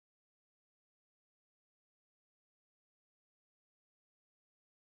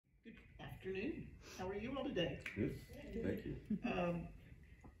Afternoon. How are you all today? Good. Thank you.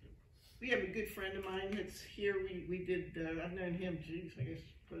 We have a good friend of mine that's here. We did, I've known him, geez, I guess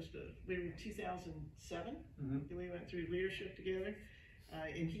close to, we were in 2007. We went through leadership together.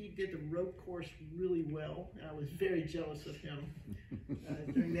 And he did the rope course really well. I was very jealous of him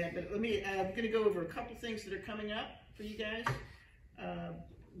doing that. But I'm going to go over a couple things that are coming up for you guys.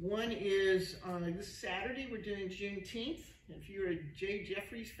 One is on this Saturday, we're doing Juneteenth. If you're a Jay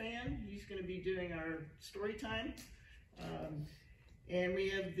Jeffries fan, he's going to be doing our story time. And we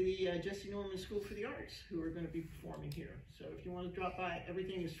have the Jesse Norman School for the Arts who are going to be performing here. So if you want to drop by,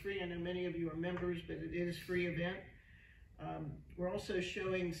 everything is free. I know many of you are members, but it is a free event. We're also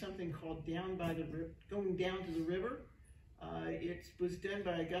showing something called Going Down to the River. It was done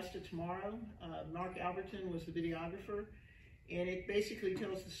by Augusta tomorrow. Mark Alberton was the videographer. And it basically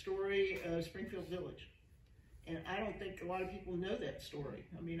tells the story of Springfield Village. And I don't think a lot of people know that story.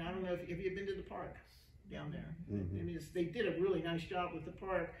 I mean, I don't know if you've been to the park down there. I mean, they did a really nice job with the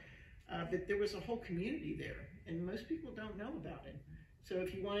park, but there was a whole community there, and most people don't know about it. So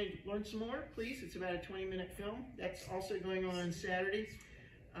if you want to learn some more, please, it's about a 20-minute film. That's also going on Saturday.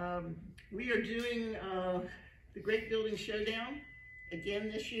 We are doing the Great Building Showdown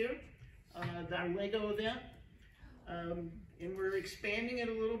again this year, our Lego event. And we're expanding it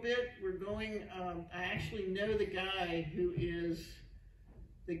a little bit. We're going, I actually know the guy who is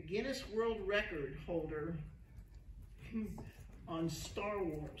the Guinness World Record holder on Star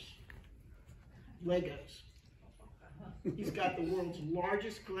Wars Legos. He's got the world's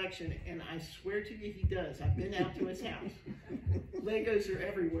largest collection, and I swear to you he does. I've been out to his house. Legos are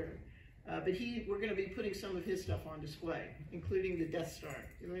everywhere. But we're going to be putting some of his stuff on display, including the Death Star.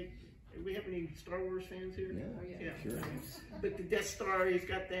 Do we have any Star Wars fans here? Yeah, sure. But the Death Star, he's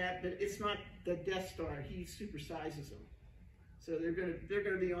got that, but it's not the Death Star. He supersizes them. So they're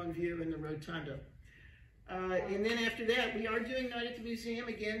gonna be on view in the rotunda. And then after that, we are doing Night at the Museum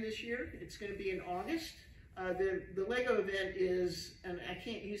again this year. It's going to be in August. The Lego event is, and I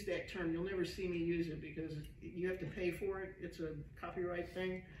can't use that term. You'll never see me use it because you have to pay for it. It's a copyright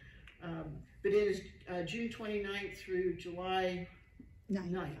thing. But it is June 29th through July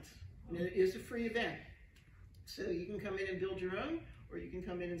 9th. And it is a free event. So you can come in and build your own, or you can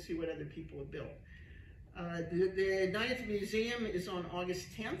come in and see what other people have built. The Night at the Museum is on August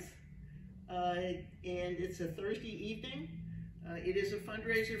 10th, and it's a Thursday evening. It is a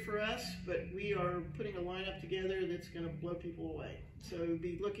fundraiser for us, but we are putting a lineup together that's going to blow people away. So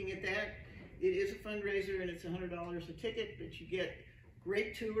be looking at that. It is a fundraiser, and it's $100 a ticket, but you get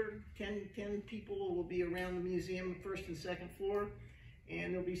great tour. 10 people will be around the museum, first and second floor.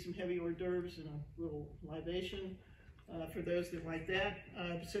 And there'll be some heavy hors d'oeuvres and a little libation for those that like that.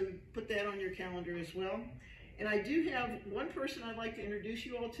 So put that on your calendar as well. And I do have one person I'd like to introduce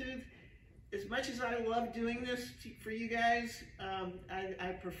you all to. As much as I love doing this for you guys, I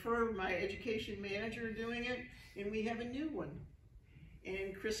prefer my education manager doing it, and we have a new one.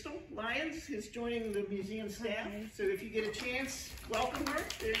 And Crystal Lyons is joining the museum staff. So if you get a chance, welcome her.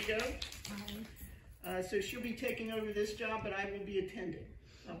 There you go. Hi. So she'll be taking over this job, but I will be attending.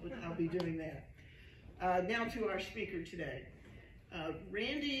 I'll be doing that. Now to our speaker today.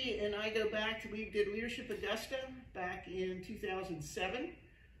 Randy and I go back to, we did Leadership Augusta back in 2007.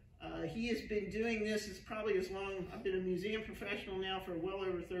 He has been doing this, it's probably as long, I've been a museum professional now for well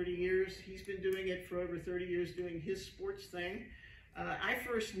over 30 years. He's been doing it for over 30 years, doing his sports thing. I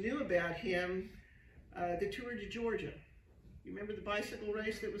first knew about him, the Tour de Georgia. You remember the bicycle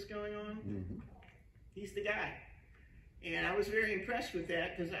race that was going on? Mm-hmm. He's the guy. And I was very impressed with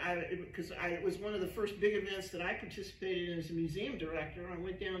that because it was one of the first big events that I participated in as a museum director. I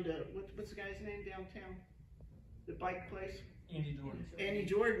went down to, what's the guy's name downtown? The bike place? Andy Jordan. Andy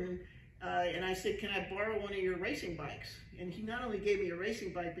Jordan. And I said, can I borrow one of your racing bikes? And he not only gave me a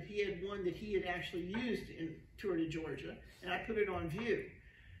racing bike, but he had one that he had actually used in Tour de Georgia, and I put it on view.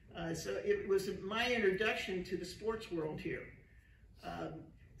 So it was my introduction to the sports world here.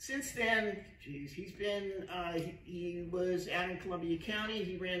 Since then, geez, he's been, he was out in Columbia County.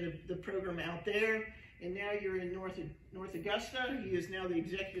 He ran the program out there, and now you're in North Augusta. He is now the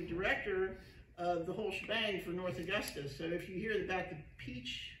executive director of the whole shebang for North Augusta. So if you hear about the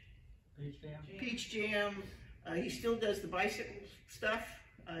Peach Jam, he still does the bicycle stuff.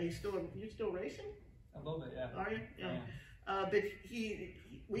 You're still racing? A little bit, yeah. Are you? Yeah. But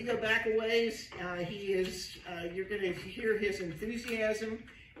we go back a ways. He is, you're going to hear his enthusiasm.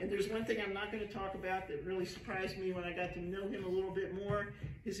 And there's one thing I'm not going to talk about that really surprised me when I got to know him a little bit more.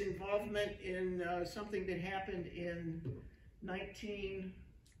 His involvement in something that happened in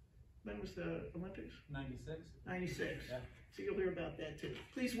when was the Olympics? 96. 96. Yeah. So you'll hear about that too.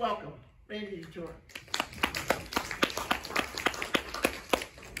 Please welcome Randy DuTeau.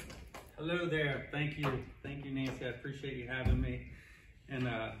 Hello there. Thank you, Nancy. I appreciate you having me. And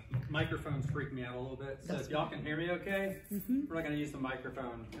microphones freak me out a little bit. So if y'all can hear me okay, we're not going to use the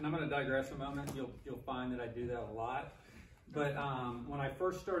microphone. And I'm going to digress a moment. You'll find that I do that a lot. But when I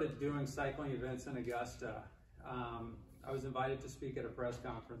first started doing cycling events in Augusta, I was invited to speak at a press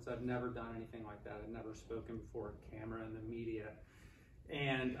conference. I've never done anything like that. I've never spoken before a camera and the media.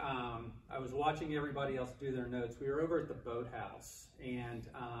 And I was watching everybody else do their notes. We were over at the boathouse, and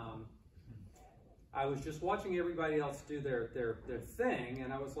I was just watching everybody else do their thing,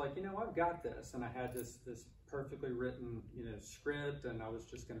 and I was like, you know, I've got this. And I had this perfectly written, script, and I was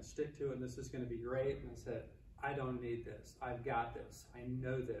just going to stick to it, and this is going to be great. And I said, I don't need this. I've got this. I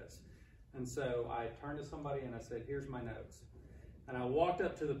know this. And so I turned to somebody and I said, here's my notes. And I walked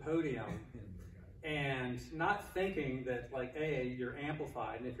up to the podium, and not thinking that, like, A, you're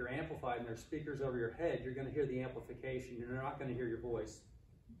amplified, and if you're amplified and there's speakers over your head, you're going to hear the amplification. You're not going to hear your voice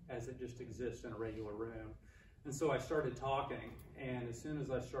as it just exists in a regular room. And so I started talking, and as soon as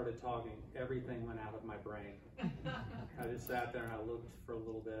I started talking, everything went out of my brain. I just sat there and I looked for a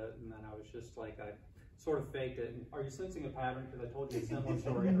little bit, and then I was just like, I sort of faked it. And are you sensing a pattern? Because I told you a similar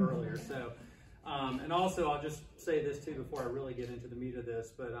story earlier. So, and also I'll just say this too before I really get into the meat of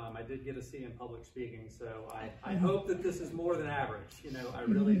this, but I did get a C in public speaking, so I hope that this is more than average. I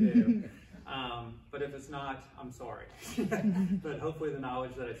really do. But if it's not, I'm sorry. But hopefully the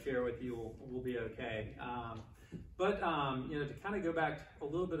knowledge that I share with you will be okay. But to kind of go back a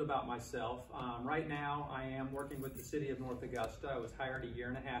little bit about myself, right now I am working with the city of North Augusta. I was hired a year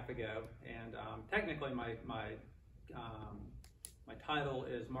and a half ago, and technically my title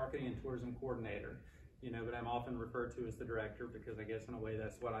is Marketing and Tourism Coordinator, but I'm often referred to as the director because I guess in a way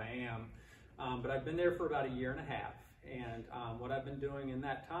that's what I am. But I've been there for about a year and a half, and what I've been doing in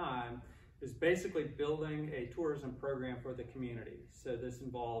that time is basically building a tourism program for the community. So this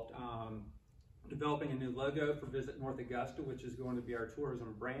involved developing a new logo for Visit North Augusta, which is going to be our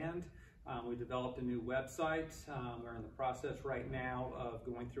tourism brand. We developed a new website. We're in the process right now of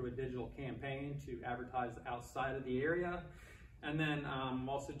going through a digital campaign to advertise outside of the area. And then I'm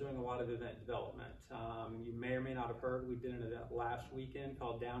also doing a lot of event development. You may or may not have heard, we did an event last weekend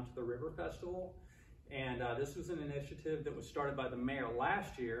called Down to the River Festival. And this was an initiative that was started by the mayor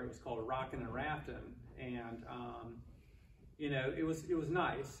last year. It was called Rockin' and Raftin'. And it was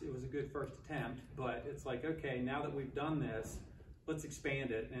nice. It was a good first attempt, but it's like, okay, now that we've done this, let's expand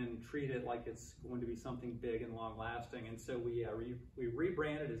it and treat it like it's going to be something big and long lasting. And so we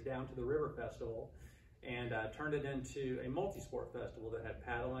rebranded as Down to the River Festival, and turned it into a multi-sport festival that had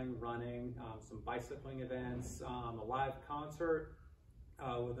paddling, running, some bicycling events, a live concert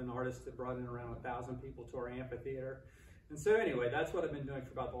with an artist that brought in around 1,000 people to our amphitheater. And so anyway, that's what I've been doing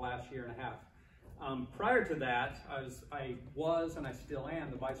for about the last year and a half. Prior to that, I was and I still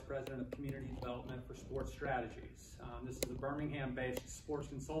am the Vice President of Community Development for Sports Strategies. This is a Birmingham-based sports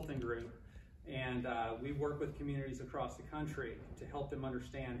consulting group, and we work with communities across the country to help them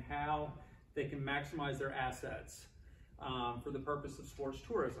understand how they can maximize their assets for the purpose of sports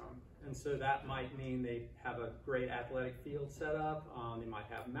tourism. And so that might mean they have a great athletic field set up, they might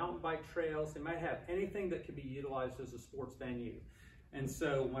have mountain bike trails, they might have anything that could be utilized as a sports venue. And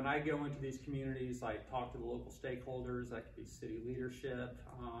so when I go into these communities, I talk to the local stakeholders, that could be city leadership,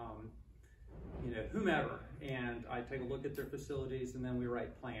 whomever, and I take a look at their facilities, and then we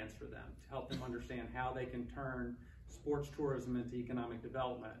write plans for them to help them understand how they can turn sports tourism into economic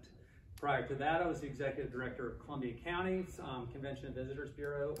development. Prior to that, I was the executive director of Columbia County's Convention and Visitors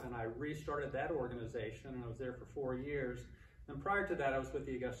Bureau, and I restarted that organization, and I was there for 4 years. And prior to that, I was with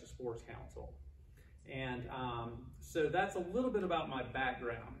the Augusta Sports Council. And so that's a little bit about my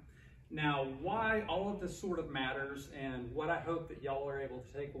background. Now, why all of this sort of matters, and what I hope that y'all are able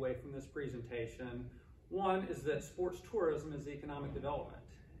to take away from this presentation, one is that sports tourism is economic development.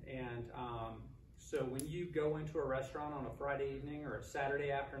 And so when you go into a restaurant on a Friday evening or a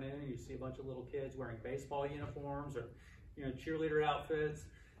Saturday afternoon, and you see a bunch of little kids wearing baseball uniforms or cheerleader outfits,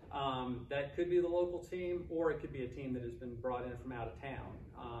 that could be the local team, or it could be a team that has been brought in from out of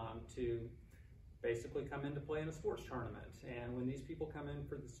town to basically come in to play in a sports tournament. And when these people come in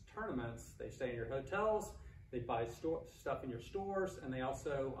for these tournaments, they stay in your hotels, they buy stuff in your stores, and they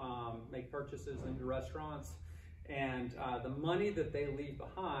also make purchases in your restaurants. And the money that they leave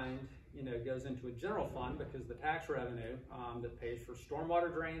behind goes into a general fund because the tax revenue that pays for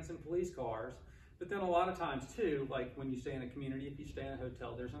stormwater drains and police cars. But then a lot of times too, like when you stay in a community, if you stay in a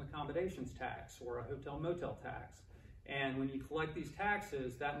hotel, there's an accommodations tax or a hotel motel tax. And when you collect these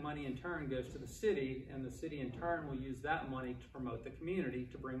taxes, that money in turn goes to the city, and the city in turn will use that money to promote the community,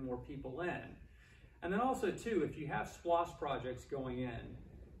 to bring more people in. And then also too, if you have SPLOST projects going in,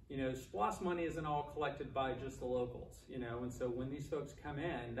 you know, SPLOST money isn't all collected by just the locals, you know, and so when these folks come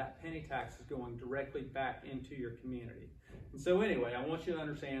in, that penny tax is going directly back into your community. And so anyway, I want you to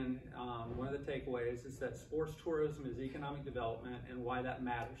understand one of the takeaways is that sports tourism is economic development and why that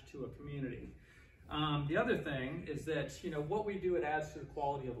matters to a community. The other thing is that, you know, what we do, it adds to the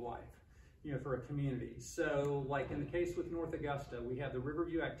quality of life, you know, for a community. So like in the case with North Augusta, we have the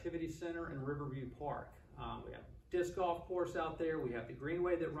Riverview Activity Center and Riverview Park. We have disc golf course out there. We have the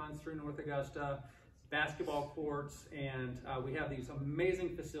greenway that runs through North Augusta, basketball courts, and we have these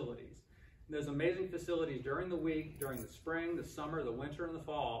amazing facilities. And those amazing facilities during the week, during the spring, the summer, the winter, and the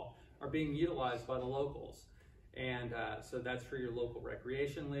fall are being utilized by the locals. And so that's for your local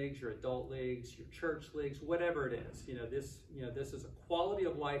recreation leagues, your adult leagues, your church leagues, whatever it is. You know, this is a quality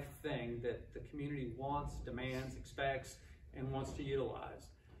of life thing that the community wants, demands, expects, and wants to utilize.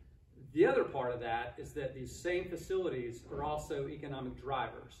 The other part of that is that these same facilities are also economic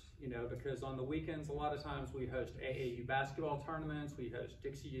drivers, you know, because on the weekends, a lot of times we host AAU basketball tournaments, we host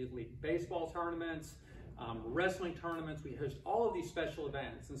Dixie Youth League baseball tournaments, wrestling tournaments, we host all of these special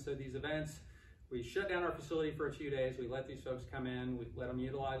events. And so these events, we shut down our facility for a few days, we let these folks come in, we let them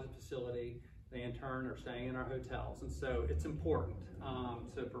utilize the facility, they in turn are staying in our hotels. And so it's important.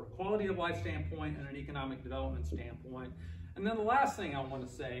 So for a quality of life standpoint and an economic development standpoint. And then the last thing I want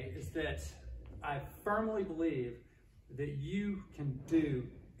to say is that I firmly believe that you can do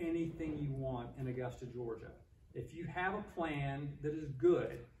anything you want in Augusta, Georgia. If you have a plan that is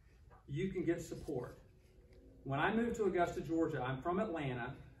good, you can get support. When I moved to Augusta, Georgia, I'm from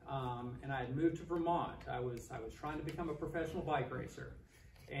Atlanta, and I had moved to Vermont. I was trying to become a professional bike racer.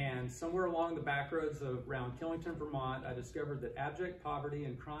 And somewhere along the back roads around Killington, Vermont, I discovered that abject poverty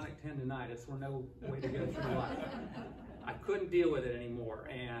and chronic tendonitis were no way to go through life. I couldn't deal with it anymore,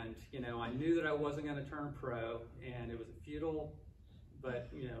 and you know, I knew that I wasn't going to turn pro, and it was a futile, but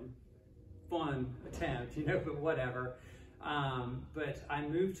you know, fun attempt, you know, but whatever. But I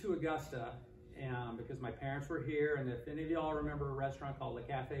moved to Augusta because my parents were here, and if any of y'all remember a restaurant called the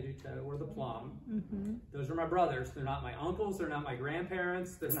Cafe DuTeau or the Plum, those are my brothers. They're not my uncles, they're not my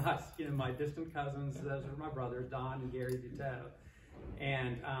grandparents, they're not, you know, my distant cousins. Those are my brothers, Don and Gary DuTeau.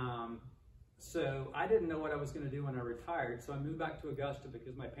 And so I didn't know what I was going to do when I retired, so I moved back to Augusta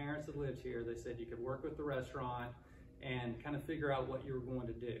because my parents had lived here. They said you could work with the restaurant and kind of figure out what you were going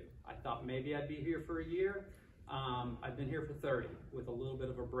to do. I thought maybe I'd be here for a year. I've been here for 30 with a little bit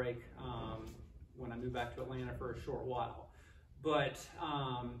of a break when I moved back to Atlanta for a short while. But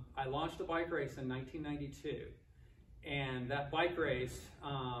I launched a bike race in 1992, and that bike race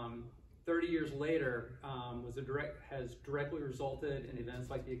 30 years later has directly resulted in events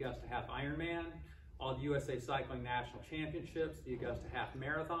like the Augusta Half Ironman, all the USA Cycling National Championships, the Augusta Half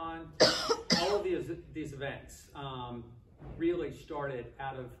Marathon. All of these events really started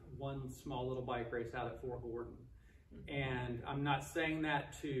out of one small little bike race out at Fort Gordon. And I'm not saying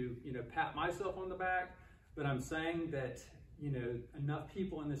that to, you know, pat myself on the back, but I'm saying that, you know, enough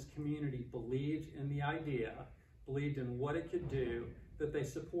people in this community believed in the idea, believed in what it could do, that they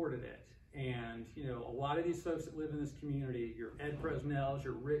supported it. And, you know, a lot of these folks that live in this community, your Ed Presnells,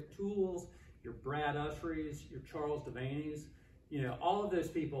 your Rick Tools, your Brad Usrys, your Charles Devaney's, you know, all of those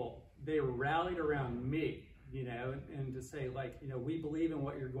people, they rallied around me, you know, and to say, like, you know, we believe in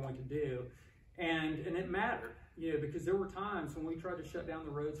what you're going to do. And it mattered, you know, because there were times when we tried to shut down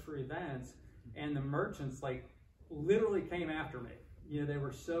the roads for events and the merchants, like, literally came after me. You know, they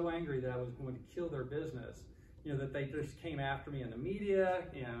were so angry that I was going to kill their business, you know, that they just came after me in the media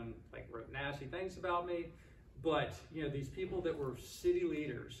and, like, wrote nasty things about me. But, you know, these people that were city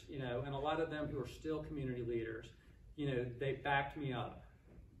leaders, you know, and a lot of them who are still community leaders, you know, they backed me up.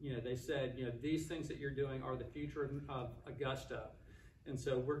 You know, they said, you know, these things that you're doing are the future of Augusta. And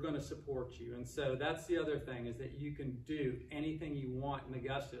so we're going to support you. And so that's the other thing, is that you can do anything you want in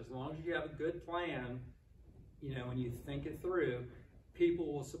Augusta. As long as you have a good plan, you know, and you think it through,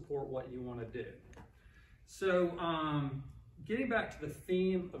 people will support what you want to do. So getting back to the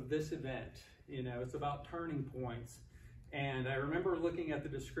theme of this event, you know, it's about turning points. And I remember looking at the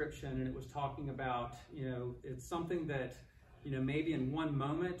description, and it was talking about, you know, it's something that, you know, maybe in one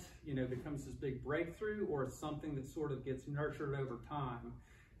moment, you know, becomes this big breakthrough, or it's something that sort of gets nurtured over time.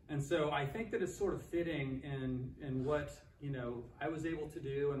 And so I think that it's sort of fitting in what, you know, I was able to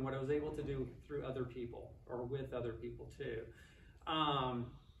do and what I was able to do through other people, or with other people too.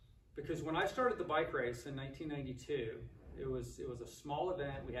 Because when I started the bike race in 1992, It was a small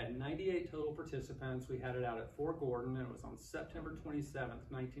event. We had 98 total participants. We had it out at Fort Gordon, and it was on September 27th,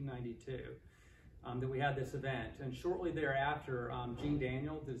 1992, that we had this event. And shortly thereafter, Jean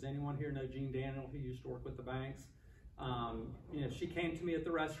Daniel, does anyone here know Jean Daniel, who used to work with the banks? You know, she came to me at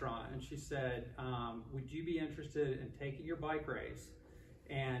the restaurant and she said, would you be interested in taking your bike race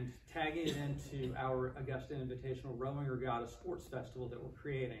and tagging it into our Augusta Invitational Rowing Regatta Sports Festival that we're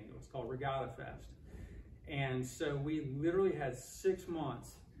creating? It was called Regatta Fest. And so we literally had 6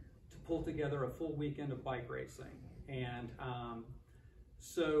 months to pull together a full weekend of bike racing. And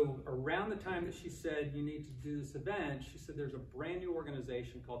so around the time that she said, you need to do this event, she said, there's a brand new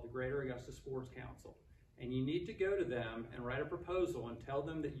organization called the Greater Augusta Sports Council. And you need to go to them and write a proposal and tell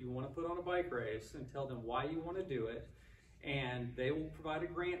them that you want to put on a bike race and tell them why you want to do it. And they will provide a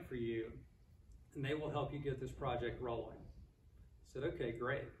grant for you and they will help you get this project rolling. I said, okay,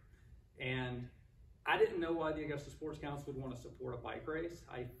 great. And I didn't know why the Augusta Sports Council would want to support a bike race.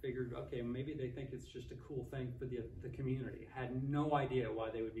 I figured, okay, maybe they think it's just a cool thing for the community. I had no idea why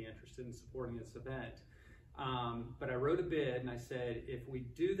they would be interested in supporting this event. But I wrote a bid and I said, if we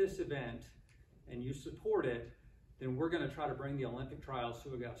do this event and you support it, then we're going to try to bring the Olympic trials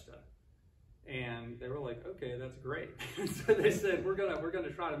to Augusta. And they were like, okay, that's great. So they said, we're going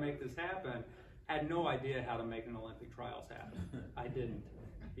to try to make this happen. I had no idea how to make an Olympic trials happen. I didn't,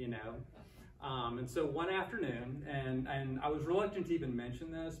 you know. And so one afternoon, and I was reluctant to even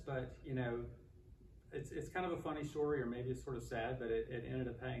mention this, but you know, it's kind of a funny story, or maybe it's sort of sad, but it ended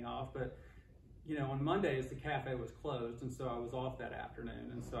up paying off. But you know, on Mondays the cafe was closed, and so I was off that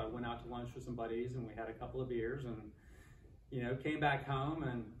afternoon, and so I went out to lunch with some buddies, and we had a couple of beers, and you know, came back home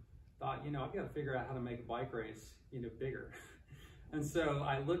and thought, you know, I've got to figure out how to make a bike race, you know, bigger. And so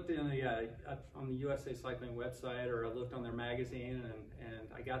I looked in on the USA Cycling website, or I looked on their magazine, and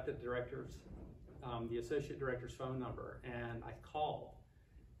I got the director's, the associate director's phone number, and I called.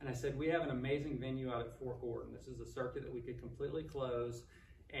 And I said, we have an amazing venue out at Fort Gordon. This is a circuit that we could completely close,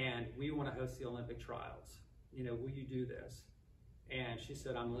 and we want to host the Olympic trials. You know, will you do this? And she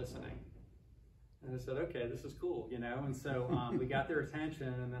said, I'm listening. And I said, okay, this is cool, you know? And so we got their attention,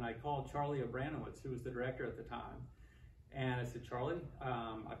 and then I called Charlie Abranowitz, who was the director at the time. And I said, Charlie,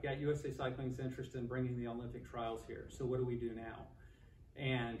 I've got USA Cycling's interest in bringing the Olympic trials here. So what do we do now?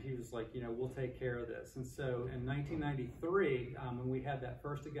 And he was like, you know, we'll take care of this. And so in 1993, when we had that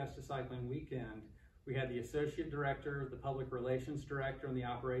first Augusta Cycling weekend, we had the associate director, the public relations director, and the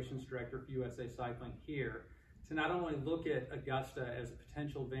operations director for USA Cycling here to not only look at Augusta as a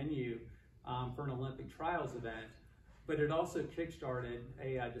potential venue for an Olympic trials event, but it also kickstarted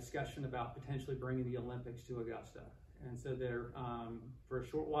a discussion about potentially bringing the Olympics to Augusta. And so there, for a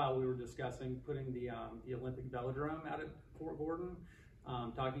short while, we were discussing putting the Olympic velodrome out at Fort Gordon,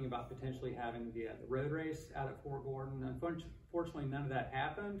 talking about potentially having the road race out at Fort Gordon. Unfortunately, none of that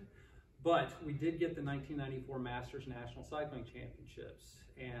happened, but we did get the 1994 Masters National Cycling Championships.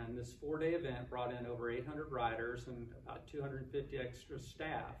 And this 4-day event brought in over 800 riders and about 250 extra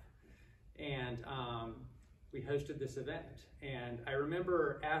staff. And we hosted this event. And I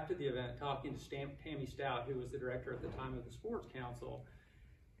remember after the event talking to Tammy Stout, who was the director at the time of the Sports Council,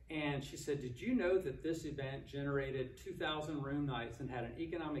 and she said, did you know that this event generated 2,000 room nights and had an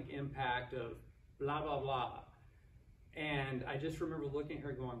economic impact of blah, blah, blah? And I just remember looking at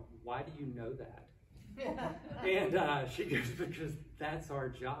her going, why do you know that? And she goes, because that's our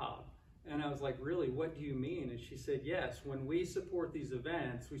job. And I was like, really, what do you mean? And she said, yes, when we support these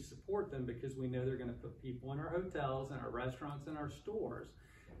events, we support them because we know they're going to put people in our hotels and our restaurants and our stores.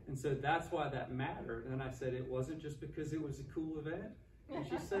 And so that's why that mattered. And I said, it wasn't just because it was a cool event. And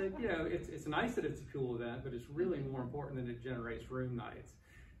she said, you know, it's nice that it's a cool event, but it's really more important that it generates room nights.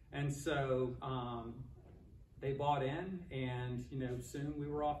 And so they bought in, and you know, soon we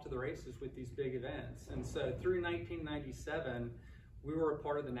were off to the races with these big events. And so through 1997, we were a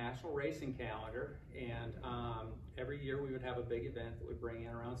part of the national racing calendar, and every year we would have a big event that would bring in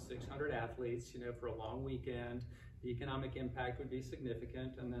around 600 athletes, you know, for a long weekend. The economic impact would be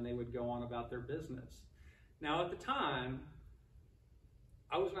significant, and then they would go on about their business. Now at the time,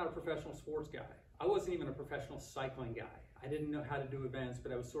 I was not a professional sports guy. I wasn't even a professional cycling guy. I didn't know how to do events,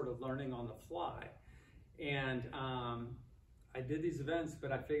 but I was sort of learning on the fly. And I did these events,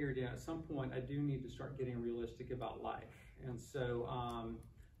 but I figured, you know, at some point I do need to start getting realistic about life. And so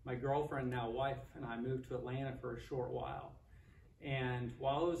my girlfriend, now wife, and I moved to Atlanta for a short while. And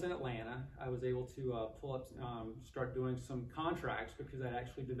while I was in Atlanta, I was able to start doing some contracts because I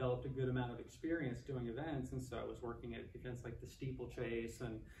actually developed a good amount of experience doing events. And so I was working at events like the steeplechase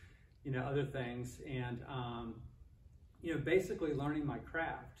and, you know, other things. And basically learning my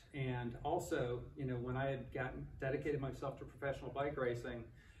craft. And also, when I had dedicated myself to professional bike racing,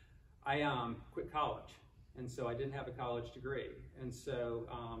 I quit college. And so I didn't have a college degree. And so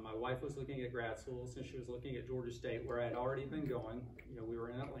my wife was looking at grad schools, and she was looking at Georgia State, where I had already been going. We were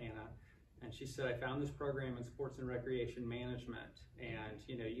in Atlanta. And she said, I found this program in sports and recreation management, and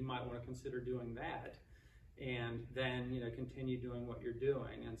you might want to consider doing that, and then continue doing what you're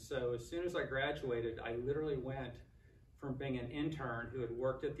doing. And so as soon as I graduated, I literally went from being an intern who had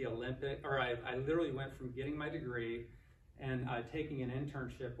worked at the Olympic, or I literally went from getting my degree and taking an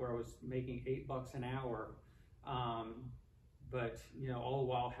internship where I was making $8 an hour, but all the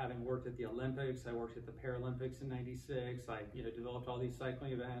while having worked at the Olympics. I worked at the Paralympics in '96. I developed all these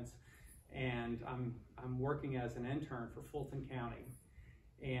cycling events. And I'm working as an intern for Fulton County.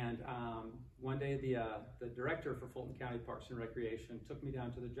 And one day the director for Fulton County Parks and Recreation took me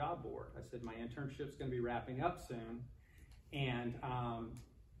down to the job board. I said, my internship's going to be wrapping up soon, and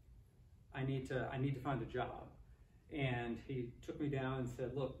I need to find a job. And he took me down and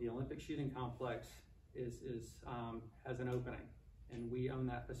said, look, the Olympic shooting complex has an opening, and we own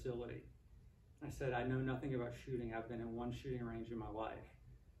that facility. I said, I know nothing about shooting. I've been in one shooting range in my life.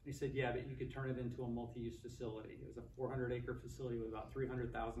 He said, yeah, but you could turn it into a multi-use facility. It was a 400-acre facility with about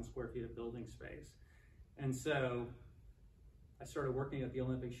 300,000 square feet of building space. And so I started working at the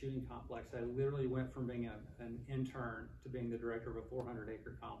Olympic shooting complex. I literally went from being an intern to being the director of a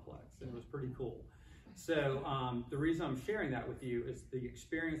 400-acre complex, and it was pretty cool. So the reason I'm sharing that with you is the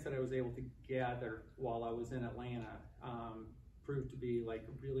experience that I was able to gather while I was in Atlanta proved to be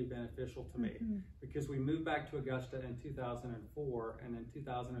really beneficial to me, because we moved back to Augusta in 2004, and in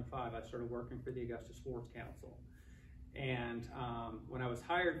 2005 I started working for the Augusta Sports Council. And when I was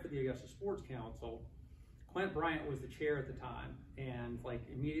hired for the Augusta Sports Council, Clint Bryant was the chair at the time, and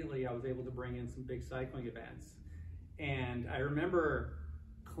immediately I was able to bring in some big cycling events. And I remember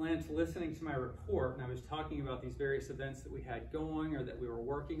Clint listening to my report, and I was talking about these various events that we had going or that we were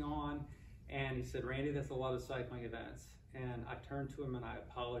working on, and he said, Randy, that's a lot of cycling events. And I turned to him and I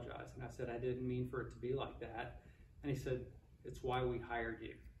apologized, and I said, I didn't mean for it to be like that. And he said, it's why we hired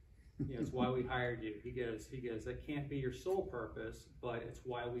you. It's why we hired you. He goes, that can't be your sole purpose, but it's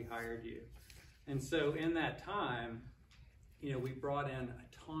why we hired you. And so in that time, we brought in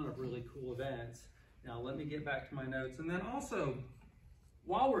a ton of really cool events. Now let me get back to my notes. And then also,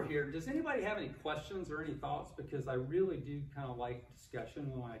 while we're here, does anybody have any questions or any thoughts? Because I really do kind of like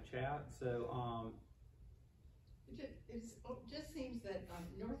discussion when I chat. So, it just seems that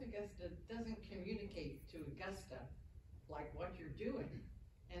North Augusta doesn't communicate to Augusta like what you're doing,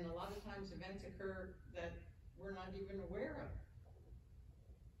 and a lot of times events occur that we're not even aware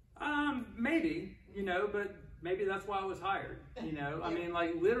of. Maybe, but maybe that's why I was hired. Yeah. I mean,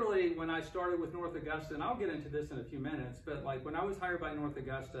 literally when I started with North Augusta, and I'll get into this in a few minutes, but when I was hired by North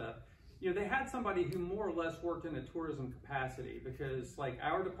Augusta, they had somebody who more or less worked in a tourism capacity, because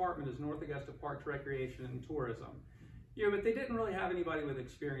our department is North Augusta Parks, Recreation, and Tourism. But they didn't really have anybody with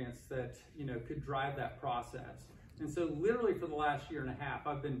experience that, could drive that process. And so literally for the last year and a half,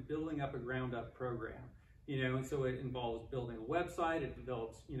 I've been building up a ground up program, and so it involves building a website, it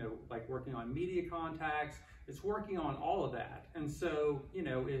develops, working on media contacts, it's working on all of that. And so,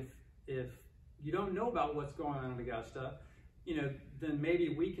 if you don't know about what's going on in Augusta, then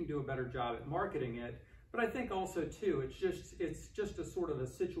maybe we can do a better job at marketing it. But I think also too, it's just a sort of a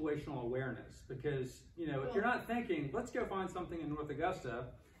situational awareness, because if you're not thinking, let's go find something in North Augusta,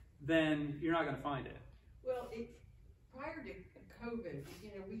 then you're not going to find it. Well, prior to COVID,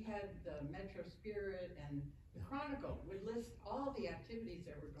 we had the Metro Spirit and the Chronicle would list all the activities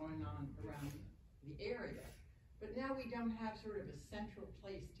that were going on around the area. But now we don't have sort of a central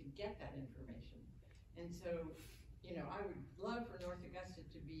place to get that information. And so, I would love for North Augusta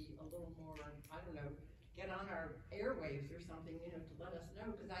to be a little more, I don't know, get on our airwaves or something, to let us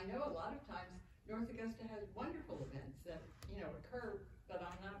know. Because I know a lot of times North Augusta has wonderful events that, occur, but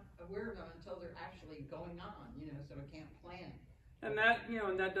I'm not aware of them until they're actually going on, so I can't plan. And that,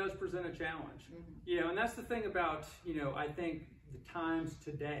 and that does present a challenge. And that's the thing about, I think the times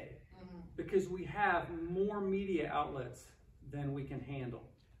today, because we have more media outlets than we can handle.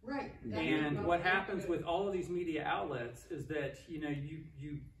 Right. And what happens with all of these media outlets is that,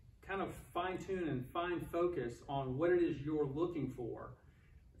 you kind of fine tune and fine focus on what it is you're looking for.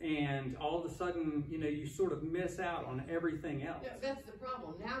 And all of a sudden, you sort of miss out on everything else. Yeah, that's the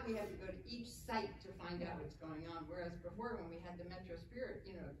problem. Now we have to go to each site to find out what's going on. Whereas before, when we had the Metro Spirit,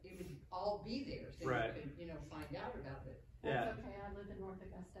 it would all be there, so right. you could, find out about it. Yeah. That's okay, I live in North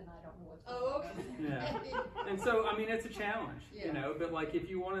Augusta and I don't know what's Oh, going on. okay. Yeah. And so, I mean, it's a challenge, Yeah. you know, but like if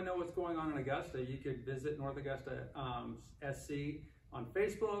you want to know what's going on in Augusta, you could visit North Augusta SC on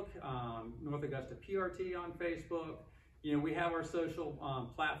Facebook, North Augusta PRT on Facebook. You know, we have our social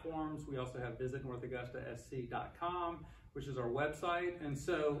platforms. We also have visitnorthaugustasc.com, which is our website. And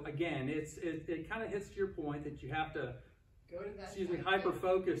so, again, it kind of hits to your point that you have to, Go to that excuse me, site. hyper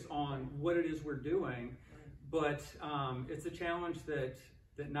focus on what it is we're doing. But it's a challenge that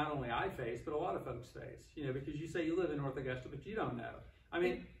not only I face, but a lot of folks face, you know, because you say you live in North Augusta, but you don't know. I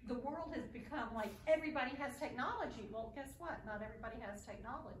mean, the world has become like everybody has technology. Well, guess what? Not everybody has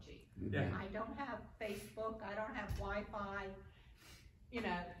technology. Yeah. I don't have Facebook. I don't have Wi-Fi. You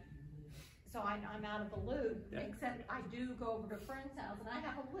know, so I'm out of the loop. Yeah. Except I do go over to a friend's house, and I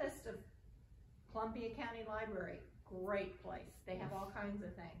have a list of Columbia County Library. Great place. They have all kinds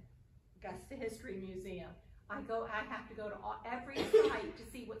of things. Augusta History Museum. I have to go to every site to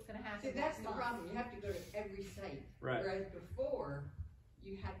see what's going to happen. See, that's next the month. problem. You have to go to every site. Right. Whereas before,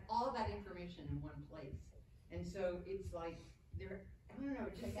 you had all that information in one place. And so it's like, I don't know,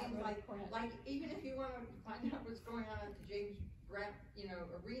 it just They got seems really like even if you want to find out what's going on at the James Brown, you know,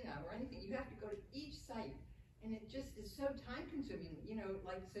 arena or anything, you have to go to each site. And it just is so time consuming, you know,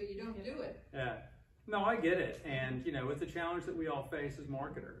 like, so you don't do it. yeah. No, I get it. And, you know, it's a challenge that we all face as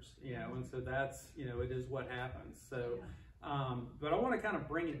marketers, you know, and so that's, you know, it is what happens. So, but I want to kind of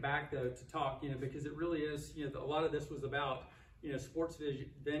bring it back, though, to talk, you know, because it really is, you know, a lot of this was about, you know, sports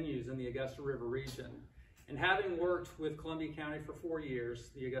venues in the Augusta River region. And having worked with Columbia County for 4 years,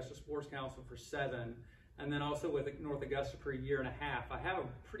 the Augusta Sports Council for 7, and then also with North Augusta for 1.5 years, I have a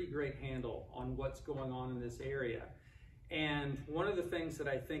pretty great handle on what's going on in this area. And one of the things that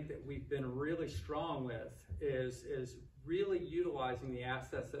I think that we've been really strong with is really utilizing the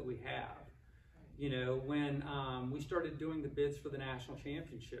assets that we have. You know, when we started doing the bids for the national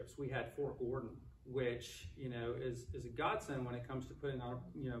championships, we had Fort Gordon, which, you know, is a godsend when it comes to putting on a,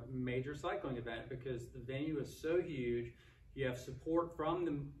 you know, major cycling event, because the venue is so huge. You have support from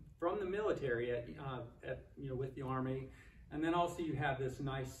the military at you know, with the Army, and then also you have this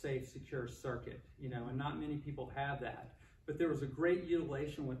nice, safe, secure circuit, you know, and not many people have that. But there was a great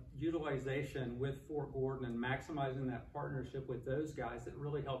utilization with Fort Gordon and maximizing that partnership with those guys that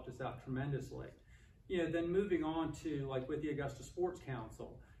really helped us out tremendously. You know, then moving on to like with the Augusta Sports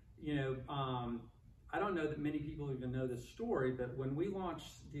Council, you know, I don't know that many people even know this story, but when we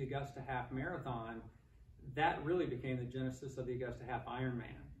launched the Augusta Half Marathon, that really became the genesis of the Augusta Half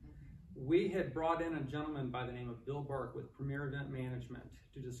Ironman. We had brought in a gentleman by the name of Bill Burke with Premier Event Management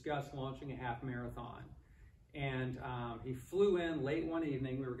to discuss launching a half marathon. And he flew in late one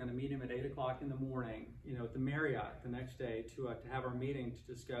evening. We were going to meet him at 8 o'clock in the morning, you know, at the Marriott the next day to have our meeting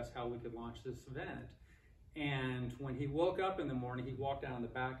to discuss how we could launch this event. And when he woke up in the morning, he walked down in the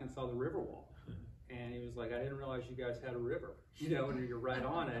back and saw the river wall. And he was like, I didn't realize you guys had a river, you know, and you're right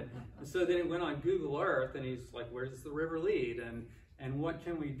on it. And so then he went on Google Earth and he's like, where does the river lead? And what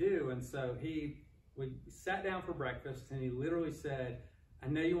can we do? And so we sat down for breakfast and he literally said, I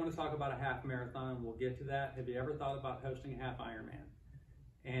know you want to talk about a half marathon. We'll get to that. Have you ever thought about hosting a half Ironman?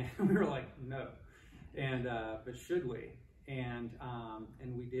 And we were like, no. And but should we? And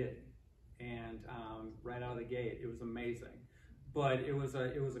we did. And right out of the gate, it was amazing. But it was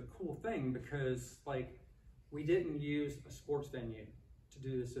a cool thing because like we didn't use a sports venue to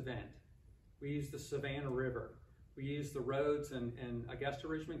do this event. We used the Savannah River. We used the roads in Augusta,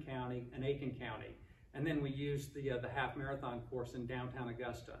 Richmond County, and Aiken County. And then we used the half marathon course in downtown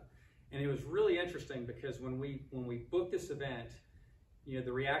Augusta. And it was really interesting because when we booked this event, you know,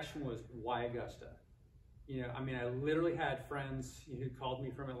 the reaction was, why Augusta? You know, I mean, I literally had friends who called me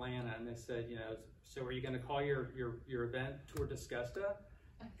from Atlanta and they said, you know, so are you going to call your event Tour d'Augusta?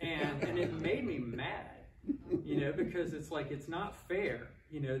 And it made me mad, you know, because it's like, it's not fair,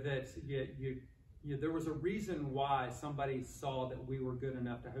 you know, that you there was a reason why somebody saw that we were good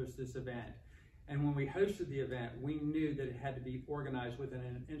enough to host this event. And when we hosted the event, we knew that it had to be organized within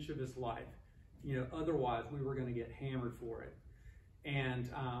an inch of its life. You know, otherwise we were going to get hammered for it. And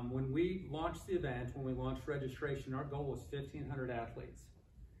when we launched the event, when we launched registration, our goal was 1,500 athletes.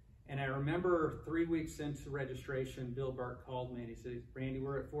 And I remember 3 weeks into registration, Bill Burke called me and he said, Randy,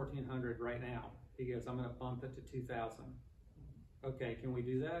 we're at 1,400 right now. He goes, I'm going to bump it to 2,000. Okay, can we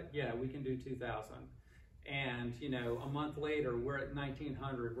do that? Yeah, we can do 2,000. And, you know, a month later, we're at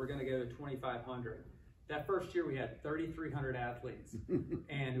 1,900. We're going to go to 2,500. That first year, we had 3,300 athletes.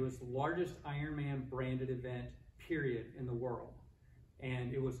 And it was the largest Ironman branded event, period, in the world.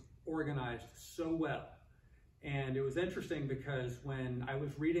 And it was organized so well. And it was interesting because when I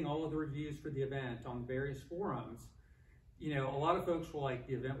was reading all of the reviews for the event on various forums, you know, a lot of folks were like,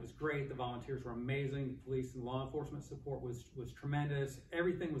 the event was great, the volunteers were amazing, the police and law enforcement support was tremendous,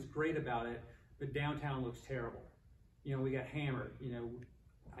 everything was great about it, but downtown looks terrible. You know, we got hammered. You know,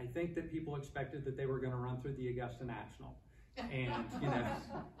 I think that people expected that they were going to run through the Augusta National. And, you know,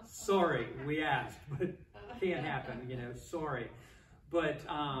 sorry, we asked, but can't happen, you know, sorry. But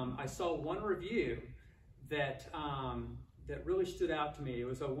I saw one review that that really stood out to me. It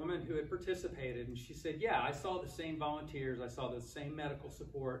was a woman who had participated, and she said, yeah, I saw the same volunteers, I saw the same medical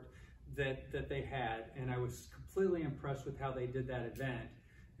support that they had, and I was completely impressed with how they did that event.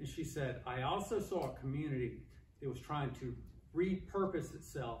 And she said, I also saw a community that was trying to repurpose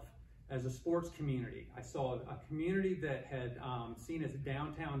itself as a sports community. I saw a community that had seen its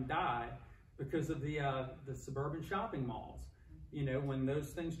downtown die because of the suburban shopping malls. You know, when those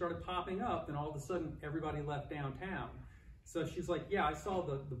things started popping up, then all of a sudden everybody left downtown. So she's like, yeah, I saw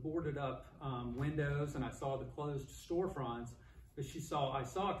the boarded up windows and I saw the closed storefronts, but I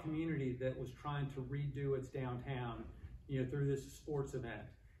saw a community that was trying to redo its downtown, you know, through this sports event.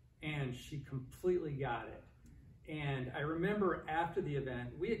 And she completely got it. And I remember after the event,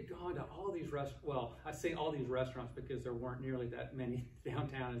 we had gone to all these restaurants. Well, I say all these restaurants because there weren't nearly that many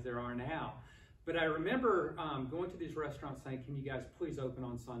downtown as there are now. But I remember going to these restaurants saying, can you guys please open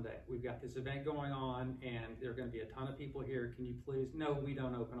on Sunday? We've got this event going on and there are going to be a ton of people here. Can you please? No, we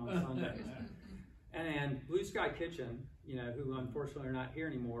don't open on Sundays. And Blue Sky Kitchen, you know, who unfortunately are not here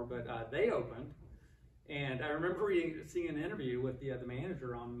anymore, but they opened. And I remember seeing an interview with the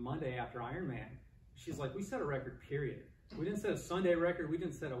manager on Monday after Ironman. She's like, we set a record, period. We didn't set a Sunday record, we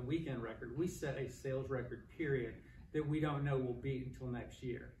didn't set a weekend record. We set a sales record, period, that we don't know will beat until next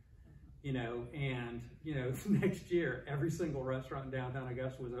year. You know, and, you know, next year, every single restaurant in downtown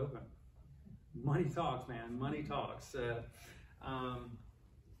Augusta was open. Money talks, man, money talks.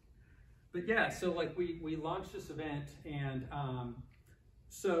 But yeah, so like we launched this event, and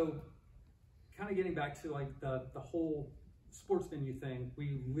so kind of getting back to like the whole sports venue thing,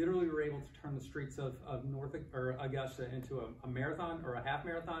 we literally were able to turn the streets of Augusta into a marathon or a half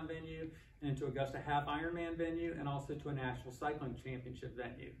marathon venue, and into Augusta half Ironman venue, and also to a national cycling championship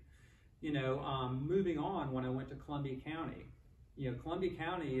venue. You know, moving on, when I went to Columbia County, you know, Columbia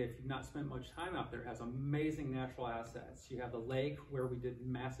County, if you've not spent much time out there, has amazing natural assets. You have the lake where we did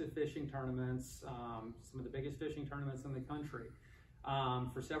massive fishing tournaments, some of the biggest fishing tournaments in the country.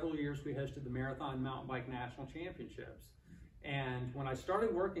 For several years, we hosted the Marathon Mountain Bike National Championships. And when I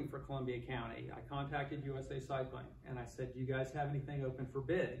started working for Columbia County, I contacted USA Cycling and I said, do you guys have anything open for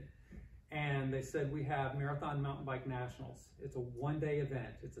bid? And they said, we have Marathon Mountain Bike Nationals. It's a one-day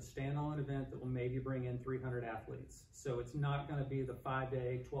event. It's a standalone event that will maybe bring in 300 athletes. So it's not going to be the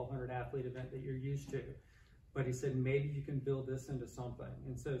 5-day, 1,200 athlete event that you're used to. But he said, maybe you can build this into something.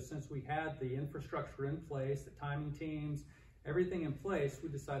 And so since we had the infrastructure in place, the timing teams, everything in place, we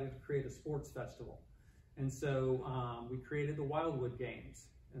decided to create a sports festival. And so we created the Wildwood Games.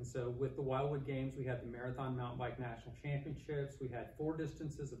 And so with the Wildwood Games, we had the Marathon Mountain Bike National Championships, we had 4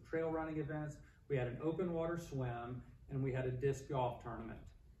 distances of trail running events, we had an open water swim, and we had a disc golf tournament,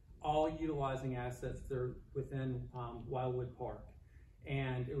 all utilizing assets that are within Wildwood Park.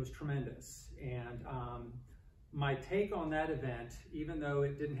 And it was tremendous. And my take on that event, even though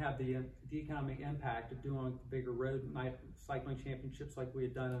it didn't have the economic impact of doing bigger road cycling championships like we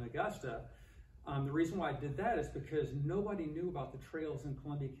had done in Augusta, the reason why I did that is because nobody knew about the trails in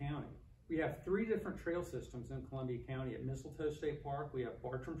Columbia County. We have 3 different trail systems in Columbia County. At Mistletoe State Park, we have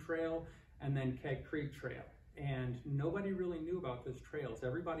Bartram Trail and then Keg Creek Trail. And nobody really knew about those trails.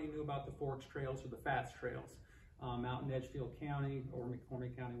 Everybody knew about the Forks Trails or the Fats Trails out in Edgefield County or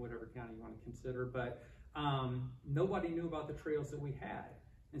McCormick County, whatever county you want to consider. But nobody knew about the trails that we had.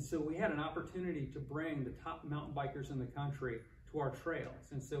 And so we had an opportunity to bring the top mountain bikers in the country to our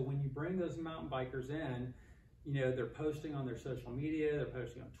trails. And so when you bring those mountain bikers in, you know, they're posting on their social media, they're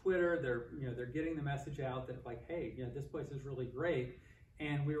posting on Twitter, they're getting the message out that like, hey, you know, this place is really great.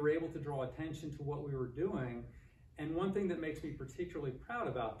 And we were able to draw attention to what we were doing. And one thing that makes me particularly proud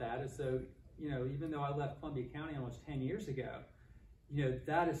about that is, so, you know, even though I left Columbia County almost 10 years ago, you know,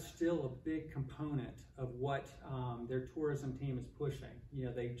 that is still a big component of what their tourism team is pushing. You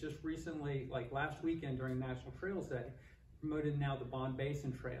know, they just recently, like last weekend during National Trails Day, promoted now the Bond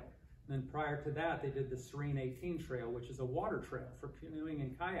Basin Trail. And then prior to that, they did the Serene 18 Trail, which is a water trail for canoeing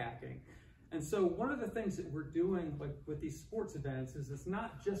and kayaking. And so one of the things that we're doing like with these sports events is it's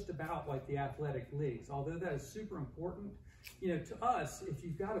not just about like the athletic leagues, although that is super important. You know, to us, if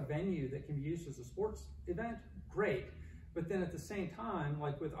you've got a venue that can be used as a sports event, great. But then at the same time,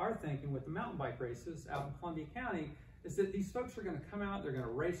 like with our thinking with the mountain bike races out in Columbia County, is that these folks are going to come out, they're going to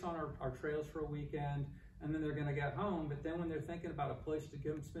race on our trails for a weekend, and then they're going to get home. But then when they're thinking about a place to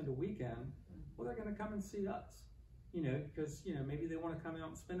go and spend a weekend, well, they're going to come and see us, because, maybe they want to come out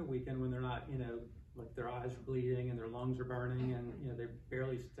and spend a weekend when they're not, like their eyes are bleeding and their lungs are burning and, they're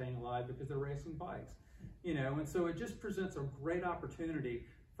barely staying alive because they're racing bikes, and so it just presents a great opportunity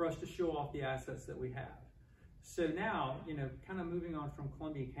for us to show off the assets that we have. So now, kind of moving on from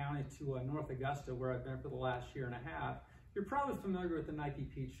Columbia County to North Augusta, where I've been for the last year and a half, you're probably familiar with the Nike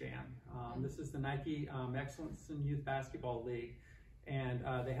Peach Jam. This is the Nike Excellence in Youth Basketball League, and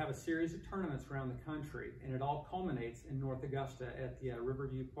they have a series of tournaments around the country, and it all culminates in North Augusta at the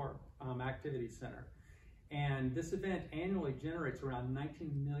Riverview Park Activity Center. And this event annually generates around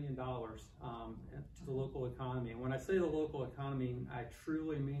 $19 million to the local economy. And when I say the local economy, I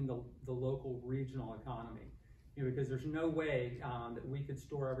truly mean the local regional economy. Because there's no way that we could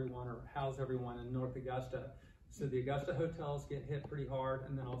store everyone or house everyone in North Augusta. So the Augusta hotels get hit pretty hard,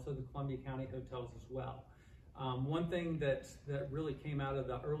 and then also the Columbia County hotels as well. One thing that really came out of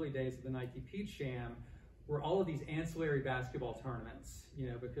the early days of the Nike Peach Jam were all of these ancillary basketball tournaments,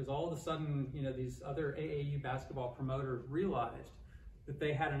 because all of a sudden, these other AAU basketball promoters realized that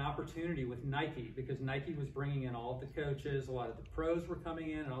they had an opportunity with Nike, because Nike was bringing in all of the coaches, a lot of the pros were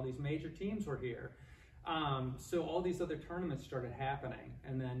coming in, and all these major teams were here. So all these other tournaments started happening,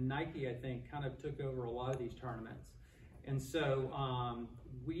 and then Nike, I think, kind of took over a lot of these tournaments. And so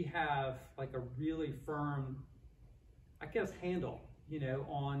we have like a really firm, I guess, handle,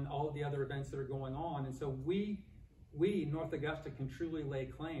 on all of the other events that are going on. And so we, North Augusta, can truly lay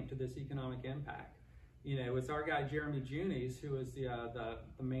claim to this economic impact. It's our guy, Jeremy Junies, who is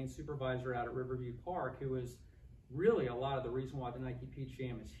the main supervisor out at Riverview Park, who is really a lot of the reason why the Nike Peach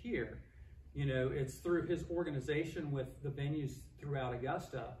Jam is here. It's through his organization with the venues throughout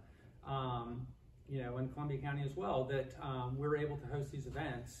Augusta, in Columbia County as well, that we're able to host these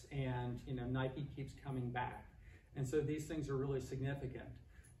events, and, Nike keeps coming back. And so these things are really significant.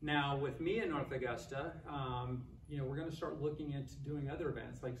 Now, with me in North Augusta, we're going to start looking into doing other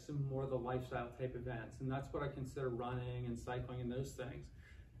events, like some more of the lifestyle type events, and that's what I consider running and cycling and those things.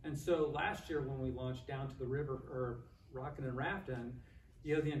 And so last year when we launched Down to the River, or Rockin' and Raftin',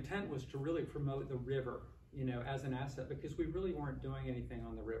 the intent was to really promote the river, as an asset, because we really weren't doing anything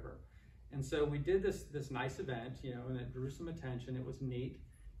on the river. And so we did this nice event, and it drew some attention. It was neat,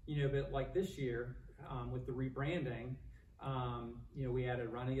 but like this year, with the rebranding, we added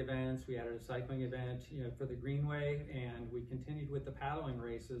running events, we added a cycling event, for the Greenway, and we continued with the paddling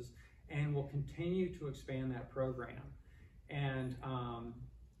races, and we'll continue to expand that program. And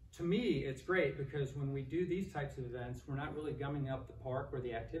to me, it's great, because when we do these types of events, we're not really gumming up the park or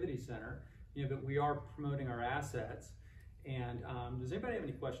the activity center, but we are promoting our assets. And does anybody have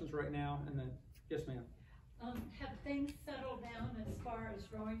any questions right now? And then, yes, ma'am. Have things settled down as far as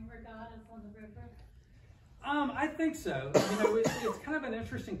rowing regattas on the river? I think so. It's kind of an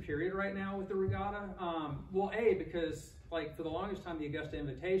interesting period right now with the regatta. Well, because like for the longest time, the Augusta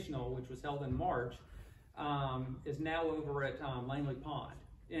Invitational, which was held in March, is now over at Langley Pond.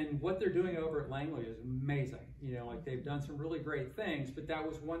 And what they're doing over at Langley is amazing. Like they've done some really great things, but that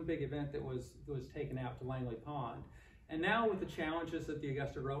was one big event that was taken out to Langley Pond. And now with the challenges that the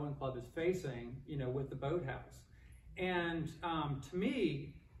Augusta Rowing Club is facing, with the boathouse. And to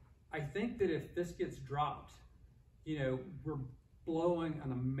me, I think that if this gets dropped, we're blowing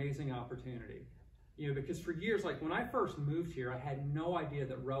an amazing opportunity. Because for years, like when I first moved here, I had no idea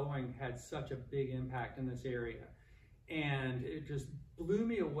that rowing had such a big impact in this area. And it just blew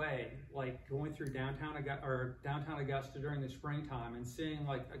me away, like going through downtown Augusta during the springtime and seeing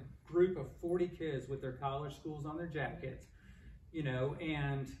like a group of 40 kids with their college schools on their jackets,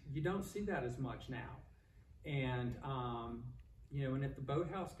 and you don't see that as much now. And, and if the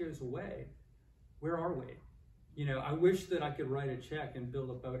boathouse goes away, where are we? I wish that I could write a check and build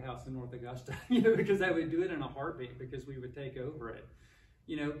a boathouse in North Augusta, because I would do it in a heartbeat, because we would take over it,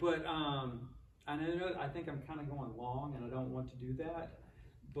 but, I think I'm kind of going long, and I don't want to do that,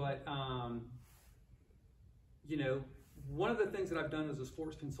 but, one of the things that I've done as a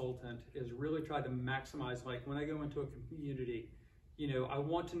sports consultant is really try to maximize, like when I go into a community, I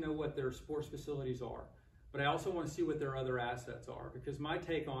want to know what their sports facilities are, but I also want to see what their other assets are, because my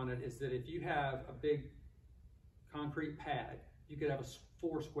take on it is that if you have a big concrete pad, you could have a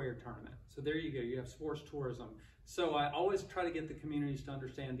 4-square tournament. So there you go, you have sports tourism. So I always try to get the communities to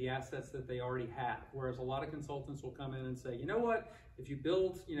understand the assets that they already have, whereas a lot of consultants will come in and say, you know what, if you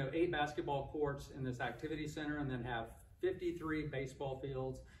build 8 basketball courts in this activity center and then have 53 baseball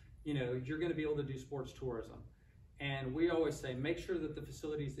fields, you're going to be able to do sports tourism. And we always say, make sure that the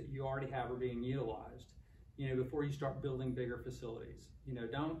facilities that you already have are being utilized, before you start building bigger facilities.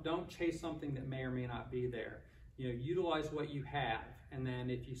 Don't chase something that may or may not be there. Utilize what you have, and then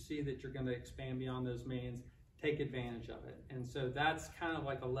if you see that you're going to expand beyond those means, take advantage of it. And so that's kind of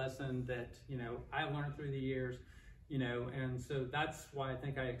like a lesson that, I learned through the years, and so that's why I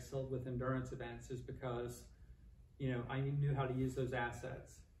think I excelled with endurance events, is because, I knew how to use those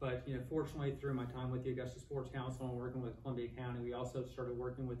assets. But, fortunately, through my time with the Augusta Sports Council and working with Columbia County, we also started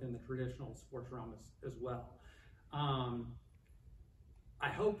working within the traditional sports realm as well. I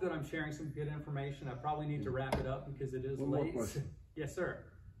hope that I'm sharing some good information. I probably need to wrap it up because it is One late. more question. Yes, sir.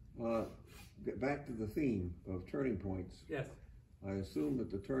 Get back to the theme of turning points. Yes, I assume that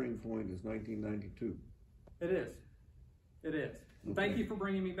the turning point is 1992. it is. It is. Okay. Thank you for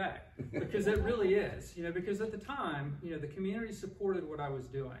bringing me back, because it really is. Because at the time, the community supported what I was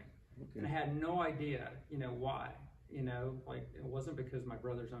doing, and I had no idea, why. Like, it wasn't because my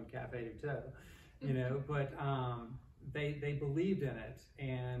brothers owned Cafe DuTeau, but they believed in it,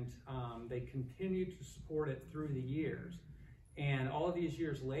 and they continued to support it through the years. And all of these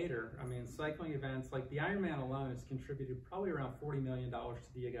years later, cycling events like the Ironman alone has contributed probably around $40 million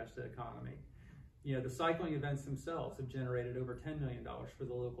to the Augusta economy. The cycling events themselves have generated over $10 million for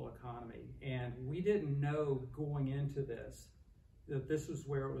the local economy. And we didn't know going into this that this was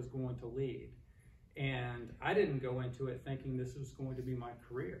where it was going to lead. And I didn't go into it thinking this was going to be my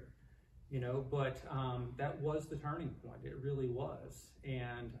career, but that was the turning point. It really was.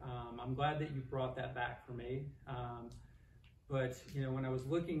 And I'm glad that you brought that back for me. But, when I was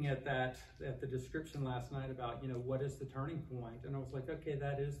looking at the description last night about, what is the turning point? And I was like, okay,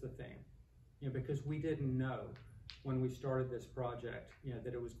 that is the thing. Because we didn't know when we started this project,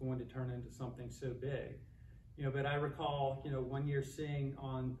 that it was going to turn into something so big. But I recall, one year seeing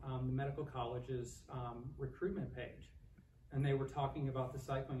on the medical college's recruitment page, and they were talking about the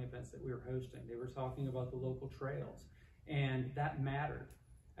cycling events that we were hosting. They were talking about the local trails, and that mattered.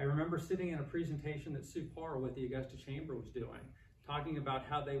 I remember sitting in a presentation that Sue Parr with the Augusta Chamber was doing, talking about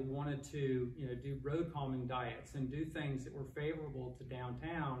how they wanted to, do road calming diets and do things that were favorable to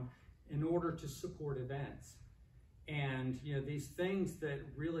downtown in order to support events. And, these things that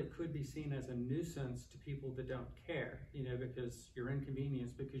really could be seen as a nuisance to people that don't care, because you're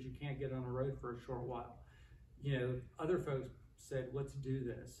inconvenienced because you can't get on a road for a short while. Other folks said, let's do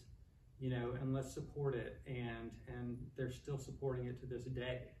this, and let's support it. And they're still supporting it to this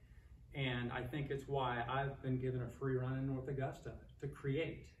day. And I think it's why I've been given a free run in North Augusta to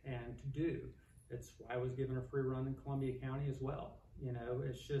create and to do. It's why I was given a free run in Columbia County as well.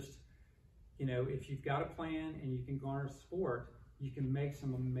 It's just, if you've got a plan and you can garner support, you can make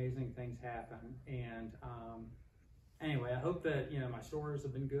some amazing things happen. And anyway, I hope that, my stories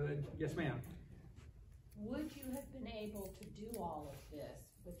have been good. Yes, ma'am. Would you have been able to do all of this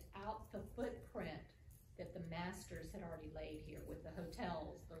without the footprint that the masters had already laid here with the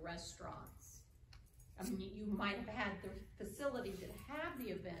hotels, the restaurants? You might have had the facility to have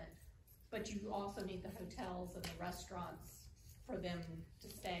the event, but you also need the hotels and the restaurants for them to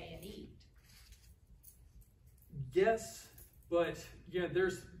stay and eat. Yes, but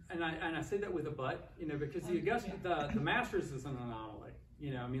there's, and I say that with a but, because the Augusta, the Masters is an anomaly.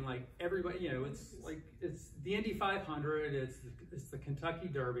 Like everybody, it's the Indy 500, it's the Kentucky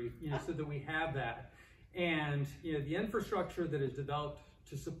Derby, so that we have that, and the infrastructure that is developed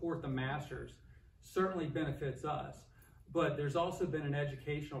to support the Masters certainly benefits us. But there's also been an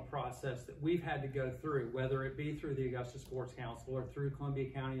educational process that we've had to go through, whether it be through the Augusta Sports Council or through Columbia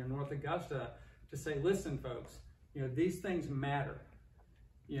County or North Augusta, to say, listen, folks, these things matter.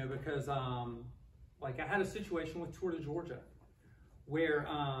 Because like I had a situation with Tour de Georgia where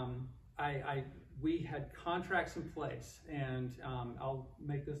we had contracts in place, and I'll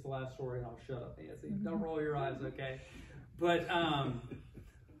make this the last story and I'll shut up, Nancy. Don't roll your eyes, okay? But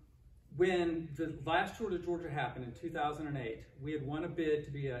when the last Tour de Georgia happened in 2008, we had won a bid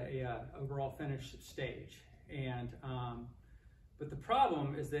to be a overall finish stage. And but the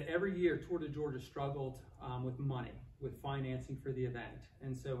problem is that every year Tour de Georgia struggled with money, with financing for the event.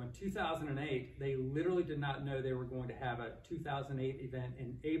 And so in 2008, they literally did not know they were going to have a 2008 event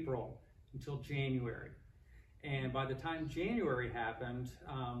in April until January. And by the time January happened,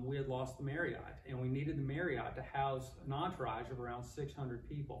 we had lost the Marriott, and we needed the Marriott to house an entourage of around 600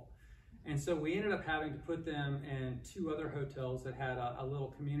 people. And so we ended up having to put them in 2 other hotels that had a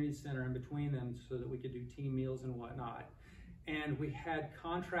little community center in between them so that we could do team meals and whatnot. And we had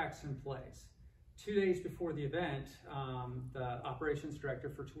contracts in place. 2 days before the event, the operations director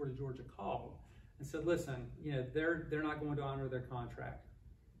for Tour de Georgia called and said, listen, they're not going to honor their contract.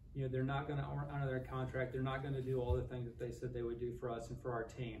 They're not going to honor their contract. They're not going to do all the things that they said they would do for us and for our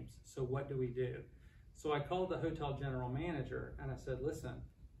teams. So what do we do? So I called the hotel general manager and I said, listen,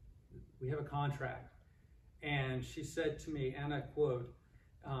 we have a contract. And she said to me, and I quote,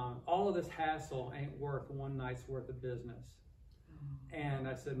 all of this hassle ain't worth one night's worth of business. And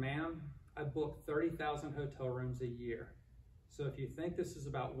I said, ma'am, I book 30,000 hotel rooms a year. So if you think this is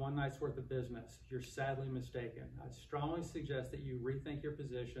about one night's worth of business, you're sadly mistaken. I strongly suggest that you rethink your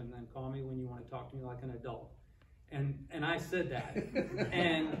position, then call me when you want to talk to me like an adult. And I said that.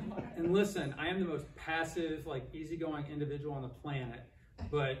 and listen, I am the most passive, like easygoing individual on the planet.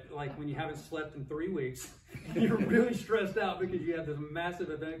 But like when you haven't slept in 3 weeks, you're really stressed out because you have this massive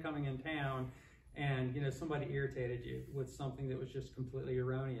event coming in town, and somebody irritated you with something that was just completely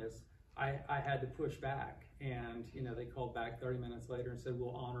erroneous. I had to push back, and they called back 30 minutes later and said,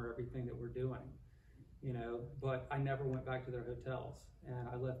 we'll honor everything that we're doing. But I never went back to their hotels, and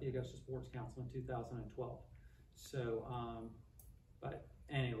I left the Augusta Sports Council in 2012. So, but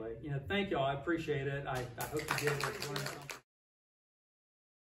anyway, thank y'all. I appreciate it. I hope you did learn something.